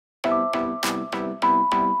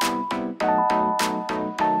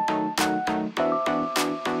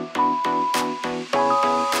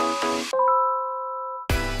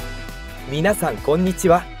皆さんこんにち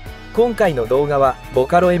は。今回の動画はボ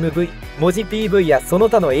カロ MV、文字 PV やその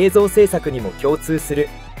他の映像制作にも共通する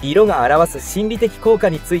色が表す心理的効果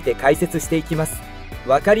について解説していきます。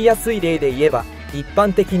わかりやすい例で言えば、一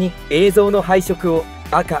般的に映像の配色を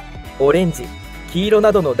赤、オレンジ、黄色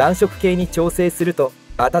などの暖色系に調整すると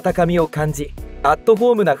温かみを感じ、アット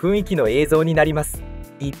ホームな雰囲気の映像になります。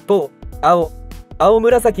一方、青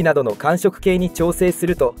紫などの寒色系に調整す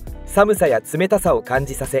ると寒さや冷たさを感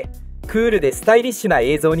じさせ、クールでスタイリッシュな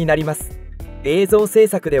映像になります。映像制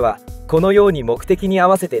作ではこのように目的に合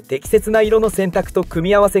わせて適切な色の選択と組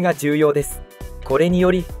み合わせが重要です。これに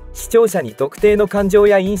より視聴者に特定の感情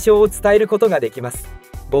や印象を伝えることができます。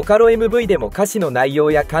ボカロ MV でも歌詞の内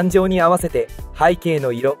容や感情に合わせて背景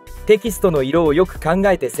の色、テキストの色をよく考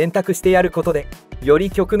えて選択してやることで、よ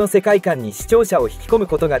り曲の世界観に視聴者を引き込む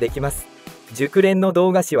ことができます。熟練の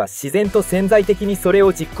動画師は自然と潜在的にそれ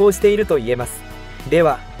を実行していると言えます。で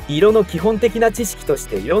は、色の基本的な知識とし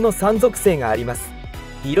て色の3属性があります。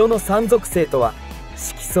色の3属性とは、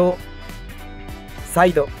色相、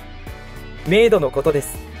彩度、明度のことで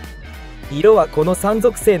す。色はこの3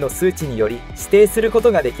属性の数値により指定するこ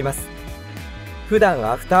とができます。普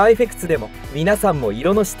段アフターエフェクツでも皆さんも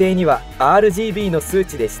色の指定には RGB の数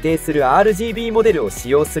値で指定する RGB モデルを使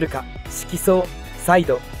用するか、色相、彩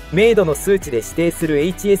度、明度の数値で指定する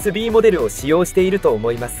HSB モデルを使用していると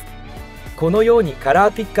思います。このようにカラ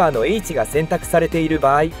ーピッカーの H が選択されている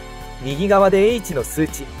場合、右側で H の数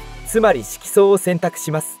値、つまり色相を選択し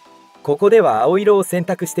ます。ここでは青色を選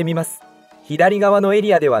択してみます。左側のエ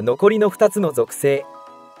リアでは残りの2つの属性、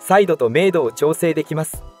彩度と明度を調整できま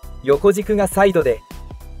す。横軸が彩度で、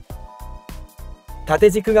縦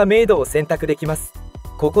軸が明度を選択できます。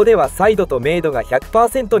ここでは彩度と明度が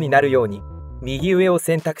 100% になるように、右上を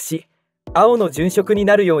選択し、青の純色に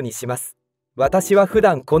なるようにします。私は普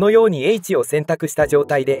段このように H を選択した状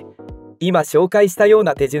態で、今紹介したよう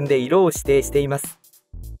な手順で色を指定しています。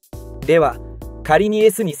では、仮に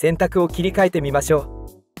S に選択を切り替えてみましょう。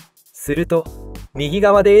すると、右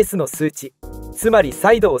側で S の数値、つまり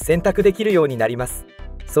彩度を選択できるようになります。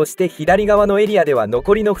そして左側のエリアでは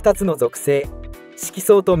残りの2つの属性、色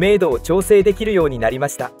相と明度を調整できるようになりま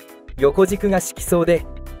した。横軸が色相で、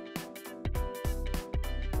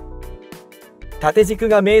縦軸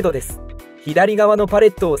が明度です。左側のパレ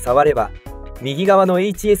ットを触れば、右側の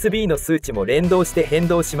HSB の数値も連動して変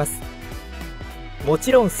動します。も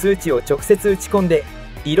ちろん数値を直接打ち込んで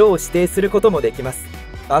色を指定することもできます。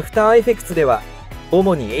アフターエフェクツでは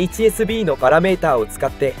主に HSB のパラメーターを使っ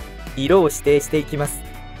て色を指定していきます。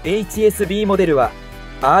HSB モデルは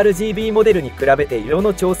RGB モデルに比べて色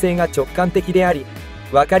の調整が直感的であり、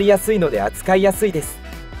分かりやすいので扱いやすいです。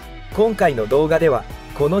今回の動画では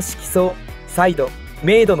この色相、彩度、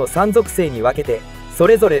明度の3属性に分けてそ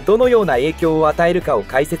れぞれどのような影響を与えるかを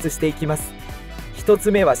解説していきます。1つ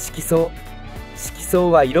目は色相。色相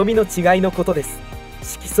は色味の違いのことです。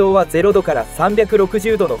色相は0度から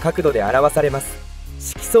360度の角度で表されます。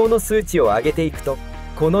色相の数値を上げていくと、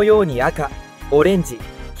このように赤、オレンジ、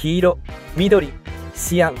黄色、緑、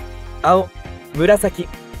シアン、青、紫、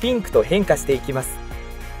ピンクと変化していきます。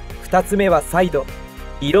2つ目は彩度。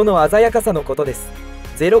色の鮮やかさのことです。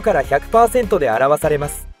0から 100% で表されま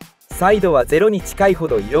す。彩度は0に近いほ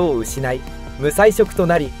ど色を失い、無彩色と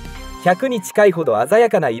なり、100に近いほど鮮や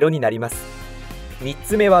かな色になります。3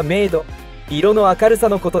つ目は明度。色の明るさ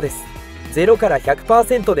のことです。0から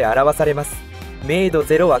 100% で表されます。明度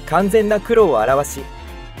0は完全な黒を表し、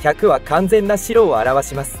100は完全な白を表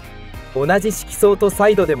します。同じ色相と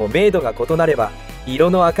彩度でも明度が異なれば、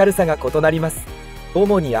色の明るさが異なります。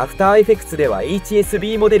主にアフターエフェクツでは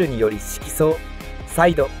HSB モデルにより色相、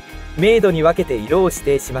彩度、明度に分けて色を指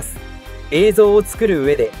定します。映像を作る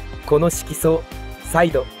上でこの色相、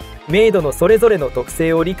彩度、明度のそれぞれの特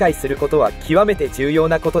性を理解することは極めて重要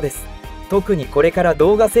なことです。特にこれから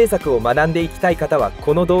動画制作を学んでいきたい方は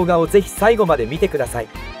この動画をぜひ最後まで見てください。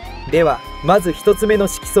ではまず1つ目の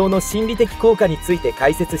色相の心理的効果について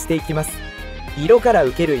解説していきます。色から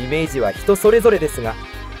受けるイメージは人それぞれですが、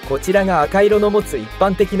こちらが赤色の持つ一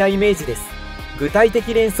般的なイメージです。具体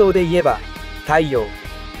的連想で言えば太陽、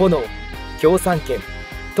炎、共産圏、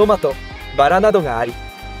トマト、バラなどがあり、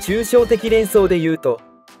抽象的連想で言うと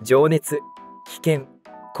情熱、危険、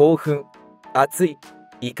興奮、熱い、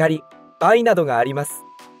怒り、愛などがあります。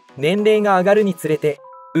年齢が上がるにつれて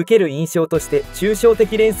受ける印象として抽象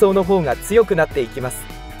的連想の方が強くなっていきます。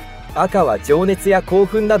赤は情熱や興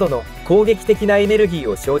奮などの攻撃的なエネルギー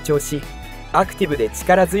を象徴し、アクティブで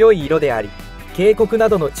力強い色であり、警告な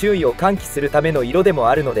どの注意を喚起するための色でも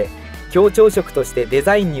あるので、強調色としてデ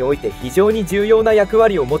ザインにおいて非常に重要な役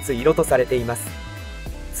割を持つ色とされています。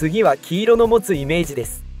次は黄色の持つイメージで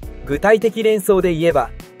す。具体的連想で言え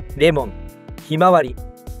ばレモン、ひまわり、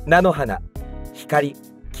菜の花、光、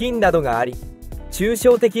金などがあり、抽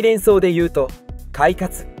象的連想で言うと快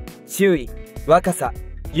活、周囲、若さ、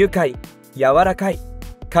愉快、柔らかい、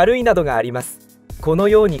軽いなどがあります。この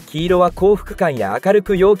ように黄色は幸福感や明る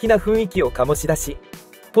く陽気な雰囲気を醸し出し、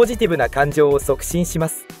ポジティブな感情を促進しま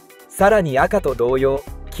す。さらに赤と同様、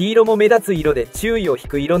黄色も目立つ色で注意を引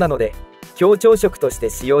く色なので強調色として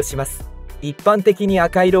使用します。一般的に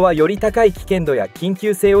赤色はより高い危険度や緊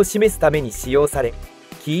急性を示すために使用され、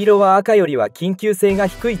黄色は赤よりは緊急性が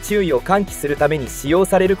低い注意を喚起するために使用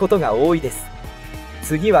されることが多いです。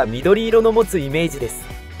次は緑色の持つイメージです。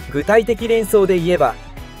具体的連想で言えば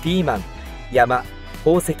ピーマン、山、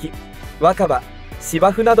宝石、若葉、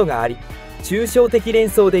芝生などがあり、抽象的連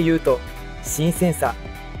想で言うと新鮮さ、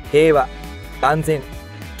平和、安全、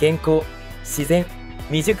健康、自然、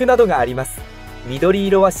未熟などがあります。緑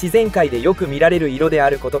色は自然界でよく見られる色であ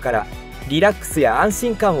ることからリラックスや安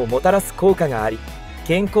心感をもたらす効果があり、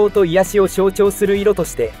健康と癒しを象徴する色と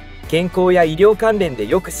して健康や医療関連で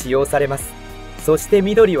よく使用されます。そして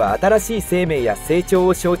緑は新しい生命や成長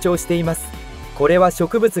を象徴しています。これは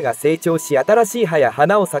植物が成長し新しい葉や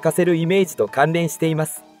花を咲かせるイメージと関連していま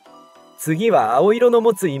す。次は青色の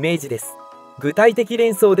持つイメージです。具体的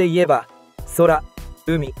連想で言えば空、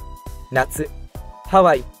海、夏、ハ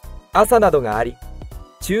ワイ、朝などがあり、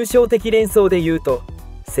抽象的連想で言うと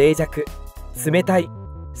静寂、冷たい、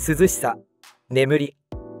涼しさ、眠り、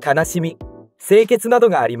悲しみ、清潔など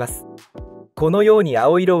があります。このように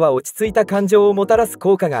青色は落ち着いた感情をもたらす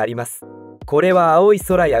効果があります。これは青い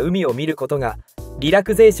空や海を見ることがリラ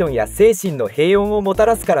クゼーションや精神の平穏をもた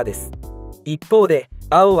らすからです。一方で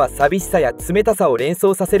青は寂しさや冷たさを連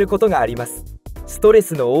想させることがあります。ストレ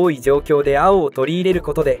スの多い状況で青を取り入れる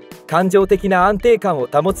ことで感情的な安定感を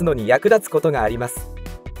保つのに役立つことがあります。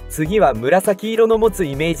次は紫色の持つ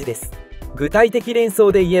イメージです。具体的連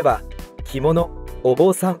想で言えば着物、お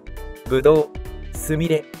坊さん、ぶどう、すみ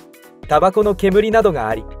れ、タバコの煙などが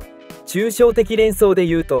あり、抽象的連想で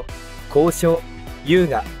言うと交渉、優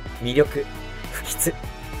雅、魅力、不吉、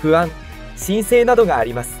不安、神聖などがあ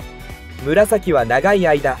ります。紫は長い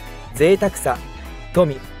間贅沢さ、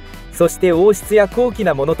富、そして王室や高貴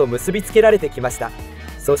なものと結びつけられてきました。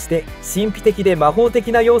そして神秘的で魔法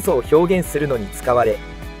的な要素を表現するのに使われ、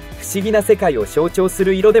不思議な世界を象徴す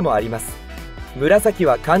る色でもあります。紫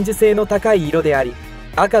は感受性の高い色であり、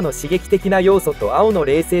赤の刺激的な要素と青の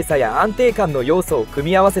冷静さや安定感の要素を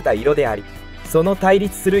組み合わせた色であり、その対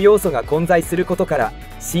立する要素が混在することから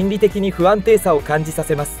心理的に不安定さを感じさ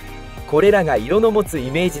せます。これらが色の持つイ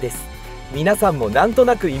メージです。皆さんもなんと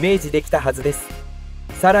なくイメージできたはずです。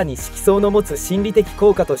さらに色相の持つ心理的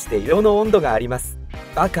効果として色の温度があります。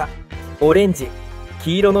赤、オレンジ、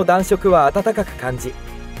黄色の暖色は暖かく感じ、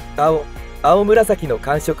青紫の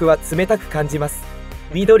寒色は冷たく感じます。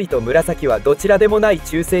緑と紫はどちらでもない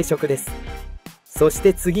中性色です。そし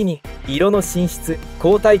て次に色の進出、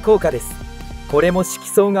交代効果です。これも色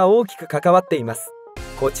相が大きく関わっています。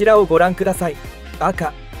こちらをご覧ください。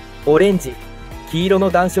赤、オレンジ、黄色の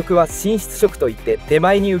暖色は進出色といって手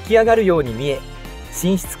前に浮き上がるように見え、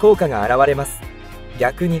進出効果が現れます。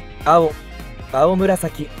逆に青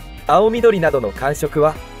紫、青緑などの寒色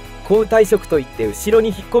は後退色といって後ろに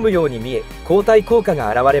引っ込むように見え、後退効果が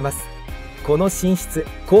現れます。この進出、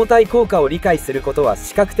後退効果を理解することは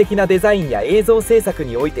視覚的なデザインや映像制作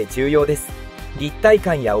において重要です。立体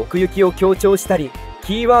感や奥行きを強調したり、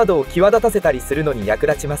キーワードを際立たせたりするのに役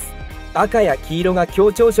立ちます。赤や黄色が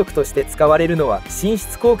強調色として使われるのは進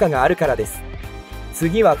出効果があるからです。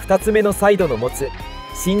次は2つ目のサイドの持つ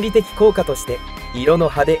心理的効果として色の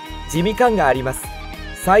派手、地味感があります。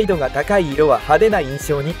サイドが高い色は派手な印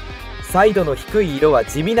象に、サイドの低い色は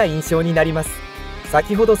地味な印象になります。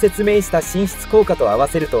先ほど説明した進出効果と合わ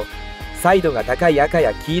せると、サイドが高い赤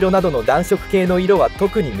や黄色などの暖色系の色は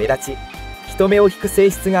特に目立ち、人目を引く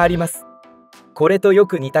性質があります。これとよ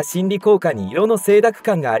く似た心理効果に色の清濁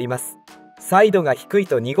感があります。サイドが低い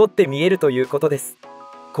と濁って見えるということです。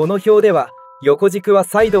この表では横軸は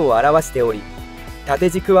サイドを表しており、縦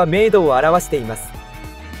軸は明度を表しています。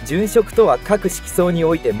純色とは各色相に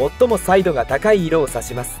おいて最もサイドが高い色を指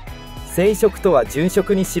します。正色とは純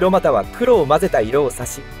色に白または黒を混ぜた色を指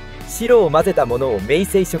し、白を混ぜたものを明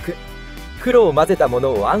正色、黒を混ぜたも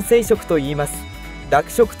のを暗青色と言います。濁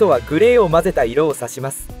色とはグレーを混ぜた色を指し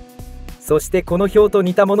ます。そしてこの表と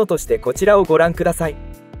似たものとしてこちらをご覧ください。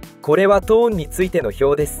これはトーンについての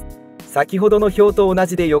表です。先ほどの表と同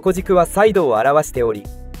じで横軸はサイドを表しており、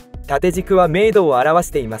縦軸は明度を表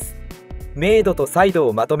しています。明度とサイド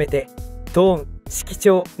をまとめてトーン、色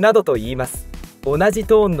調などと言います。同じ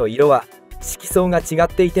トーンの色は色相が違っ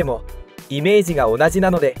ていてもイメージが同じな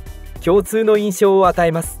ので共通の印象を与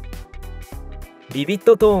えます。ビビッ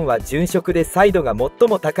ドトーンは純色で彩度が最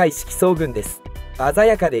も高い色相群です。鮮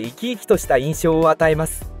やかで生き生きとした印象を与えま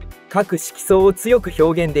す。各色相を強く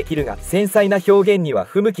表現できるが、繊細な表現には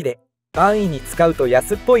不向きで、安易に使うと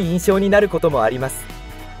安っぽい印象になることもあります。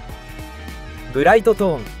ブライト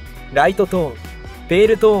トーン、ライトトーン、ペー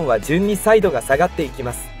ルトーンは順に彩度が下がっていき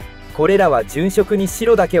ます。これらは純色に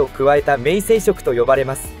白だけを加えた明星色と呼ばれ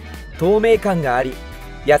ます。透明感があり、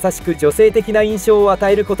優しく女性的な印象を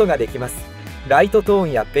与えることができます。ライトトー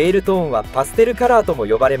ンやペールトーンはパステルカラーとも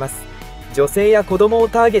呼ばれます。女性や子供を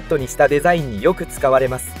ターゲットにしたデザインによく使われ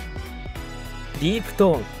ます。ディープ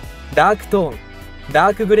トーン、ダークトーン、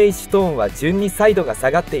ダークグレイッシュトーンは順に彩度が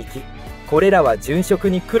下がっていき、これらは純色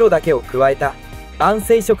に黒だけを加えた暗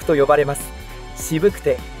青色と呼ばれます。渋く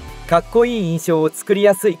てかっこいい印象を作り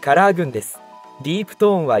やすいカラー群です。ディープ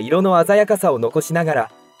トーンは色の鮮やかさを残しなが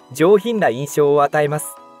ら上品な印象を与えます。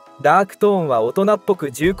ダークトーンは大人っぽ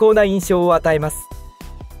く重厚な印象を与えます。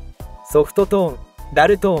ソフトトーン、ダ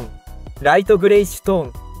ルトーン、ライトグレイッシュトー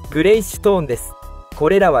ン、グレイッシュトーンです。こ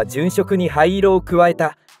れらは純色に灰色を加え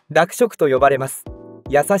た濁色と呼ばれます。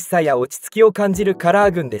優しさや落ち着きを感じるカラ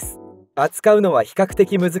ー群です。扱うのは比較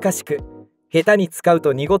的難しく、下手に使う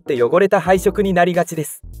と濁って汚れた配色になりがちで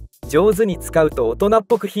す。上手に使うと大人っ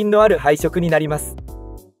ぽく品のある配色になります。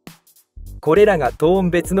これらがトーン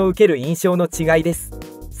別の受ける印象の違いです。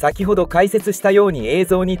先ほど解説したように映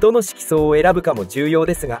像にどの色相を選ぶかも重要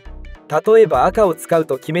ですが、例えば赤を使う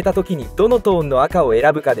と決めた時にどのトーンの赤を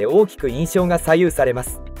選ぶかで大きく印象が左右されま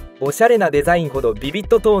す。おしゃれなデザインほどビビッ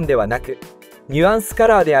ドトーンではなく、ニュアンスカ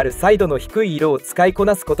ラーである彩度の低い色を使いこ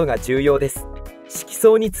なすことが重要です。色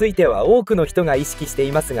相については多くの人が意識して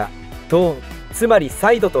いますが、トーン、つまり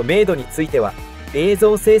彩度と明度については映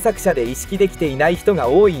像制作者で意識できていない人が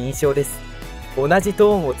多い印象です。同じ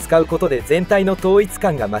トーンを使うことで全体の統一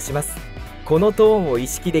感が増します。このトーンを意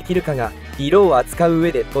識できるかが色を扱う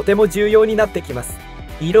上でとても重要になってきます。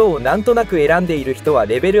色をなんとなく選んでいる人は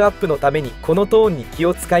レベルアップのためにこのトーンに気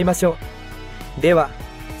を使いましょう。では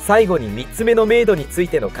最後に3つ目の明度につい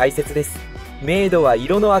ての解説です。明度は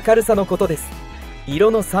色の明るさのことです。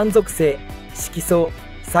色の3属性、色相、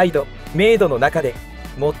彩度、明度の中で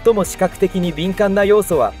最も視覚的に敏感な要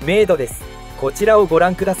素は明度です。こちらをご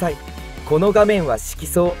覧ください。この画面は色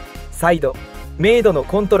相、彩度、明度の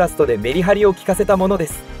コントラストでメリハリを効かせたもので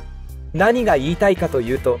す。何が言いたいかと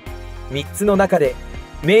いうと、3つの中で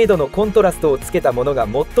明度のコントラストをつけたものが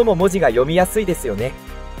最も文字が読みやすいですよね。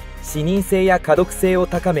視認性や可読性を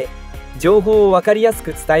高め、情報を分かりやす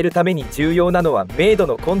く伝えるために重要なのは明度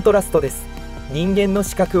のコントラストです。人間の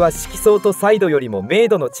視覚は色相と彩度よりも明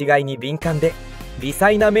度の違いに敏感で、微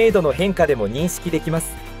細な明度の変化でも認識できま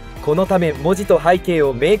す。このため文字と背景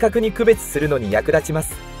を明確に区別するのに役立ちま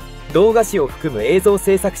す。動画紙を含む映像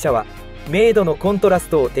制作者は明度のコントラス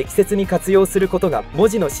トを適切に活用することが文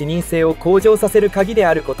字の視認性を向上させる鍵で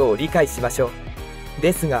あることを理解しましょう。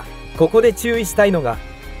ですがここで注意したいのが、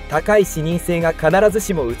高い視認性が必ず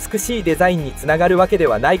しも美しいデザインにつながるわけで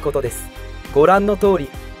はないことです。ご覧の通り、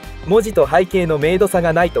文字と背景の明度差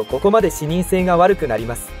がないとここまで視認性が悪くなり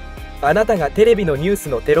ます。あなたがテレビのニュース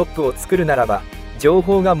のテロップを作るならば、情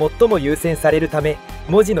報が最も優先されるため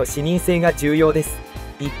文字の視認性が重要です。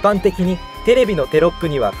一般的にテレビのテロップ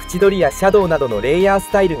には縁取りやシャドウなどのレイヤー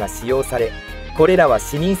スタイルが使用され、これらは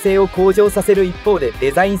視認性を向上させる一方で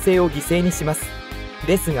デザイン性を犠牲にします。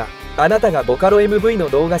ですがあなたがボカロ MV の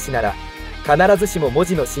動画紙なら必ずしも文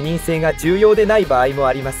字の視認性が重要でない場合も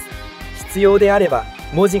あります。必要であれば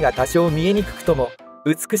文字が多少見えにくくとも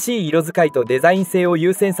美しい色使いとデザイン性を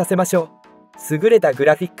優先させましょう。優れたグ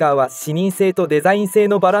ラフィッカーは視認性とデザイン性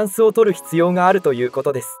のバランスを取る必要があるというこ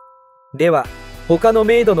とです。では他の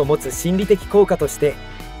明度の持つ心理的効果として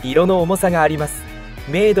色の重さがあります。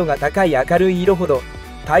明度が高い明るい色ほど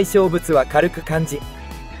対象物は軽く感じ、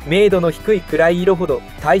明度の低い暗い色ほど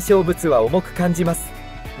対象物は重く感じます。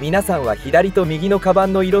皆さんは左と右のカバ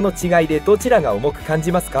ンの色の違いでどちらが重く感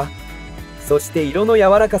じますか？そして色の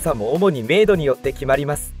柔らかさも主に明度によって決まり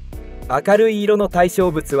ます。明るい色の対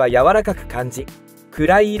象物は柔らかく感じ、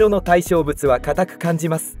暗い色の対象物は硬く感じ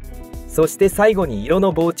ます。そして最後に色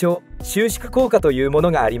の膨張、収縮効果というも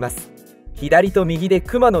のがあります。左と右で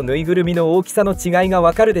クマのぬいぐるみの大きさの違いが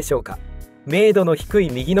わかるでしょうか？明度の低い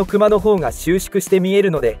右のクマの方が収縮して見え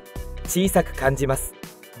るので小さく感じます。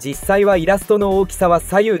実際はイラストの大きさは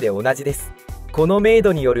左右で同じです。この明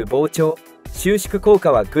度による膨張、収縮効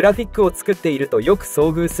果はグラフィックを作っているとよく遭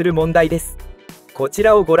遇する問題です。こち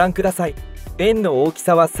らをご覧ください。円の大き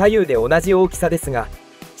さは左右で同じ大きさですが、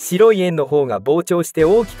白い円の方が膨張して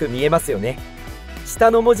大きく見えますよね。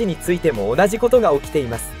下の文字についても同じことが起きてい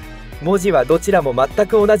ます。文字はどちらも全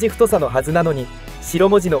く同じ太さのはずなのに、白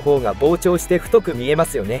文字の方が膨張して太く見えま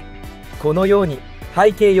すよね。このように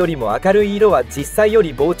背景よりも明るい色は実際よ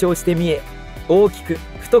り膨張して見え、大きく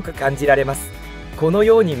太く感じられます。この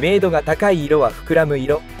ように明度が高い色は膨らむ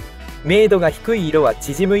色、明度が低い色は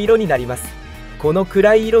縮む色になります。この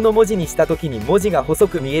暗い色の文字にした時に文字が細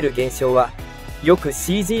く見える現象は、よく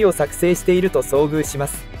CG を作成していると遭遇しま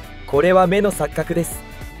す。これは目の錯覚です。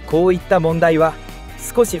こういった問題は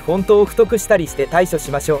少しフォントを太くしたりして対処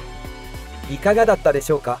しましょう。いかがだったで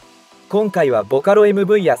しょうか。今回はボカロ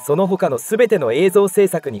MV やその他の全ての映像制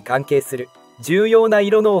作に関係する重要な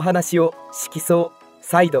色のお話を色相、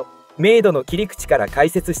彩度、明度の切り口から解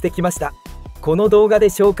説してきました。この動画で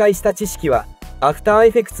紹介した知識はアフター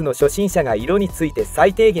エフェクツの初心者が色について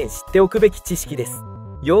最低限知っておくべき知識です。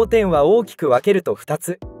要点は大きく分けると2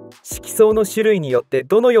つ。色相の種類によって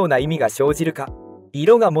どのような意味が生じるか、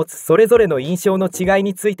色が持つそれぞれの印象の違い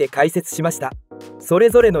について解説しました。それ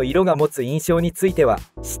ぞれの色が持つ印象については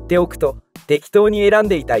知っておくと、適当に選ん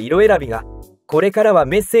でいた色選びがこれからは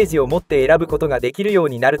メッセージを持って選ぶことができるよう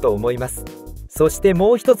になると思います。そして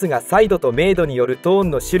もう一つが彩度と明度によるトー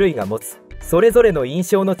ンの種類が持つそれぞれの印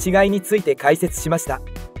象の違いについて解説しました。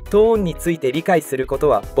トーンについて理解すること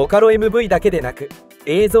はボカロ MV だけでなく、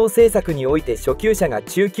映像制作において初級者が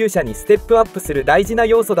中級者にステップアップする大事な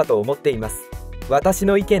要素だと思っています。私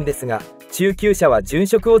の意見ですが、中級者は純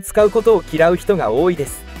色を使うことを嫌う人が多いで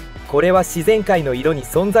す。これは自然界の色に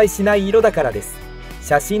存在しない色だからです。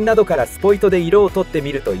写真などからスポイトで色を撮って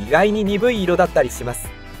みると意外に鈍い色だったりします。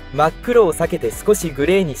真っ黒を避けて少しグ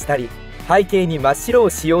レーにしたり、背景に真っ白を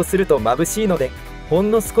使用すると眩しいので、ほ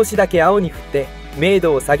んの少しだけ青に振って明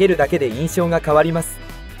度を下げるだけで印象が変わります。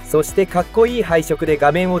そしてかっこいい配色で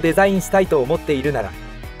画面をデザインしたいと思っているなら、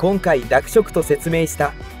今回濁色と説明し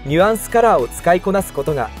たニュアンスカラーを使いこなすこ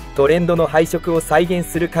とがトレンドの配色を再現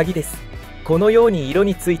する鍵です。このように色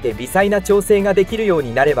について微細な調整ができるよう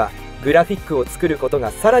になれば、グラフィックを作ること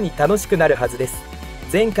がさらに楽しくなるはずです。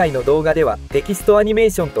前回の動画ではテキストアニメー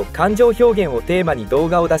ションと感情表現をテーマに動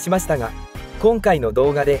画を出しましたが、今回の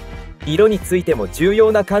動画で色についても重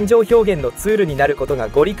要な感情表現のツールになることが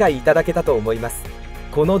ご理解いただけたと思います。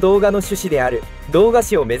この動画の趣旨である動画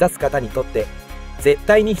師を目指す方にとって絶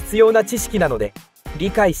対に必要な知識なので、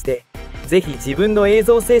理解してぜひ自分の映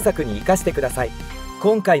像制作に生かしてください。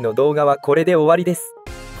今回の動画はこれで終わりです。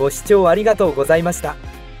ご視聴ありがとうございました。